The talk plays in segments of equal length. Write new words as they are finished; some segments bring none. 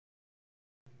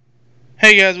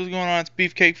Hey guys, what's going on? It's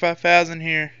Beefcake 5000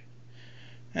 here.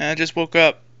 And I just woke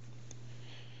up.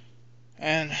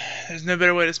 And there's no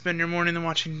better way to spend your morning than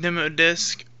watching Demo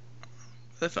Disc,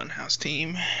 the Funhouse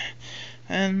team,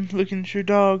 and looking at your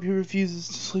dog who refuses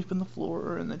to sleep on the floor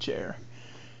or in the chair.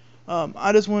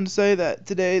 I just wanted to say that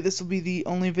today this will be the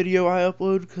only video I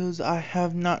upload because I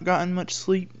have not gotten much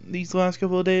sleep these last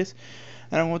couple of days,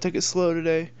 and I'm going to take it slow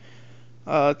today.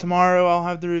 Tomorrow I'll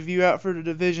have the review out for the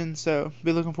division, so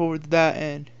be looking forward to that,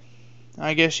 and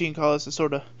I guess you can call this a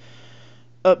sort of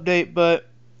update, but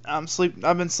I've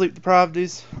been sleep deprived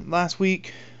these last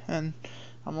week, and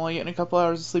I'm only getting a couple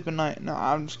hours of sleep a night. Now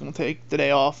I'm just gonna take the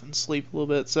day off and sleep a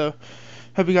little bit. So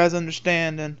hope you guys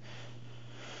understand, and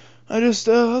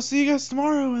I'll see you guys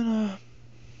tomorrow, and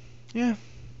yeah,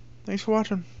 thanks for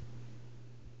watching.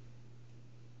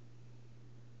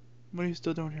 What are you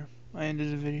still doing here? I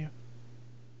ended the video.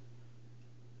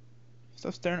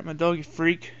 Stop staring at my dog, you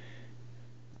freak.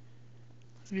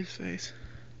 Look at his face.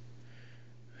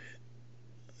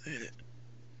 Look at it.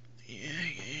 Yeah,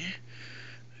 yeah.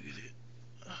 Look at it.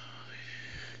 Oh,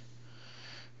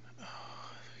 oh,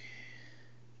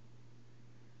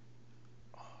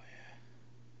 oh yeah.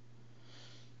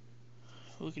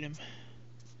 Look at him.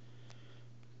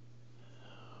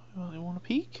 Oh, you want a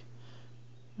peek?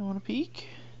 You want a peek?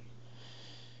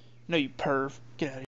 No, you perv. Get out of here.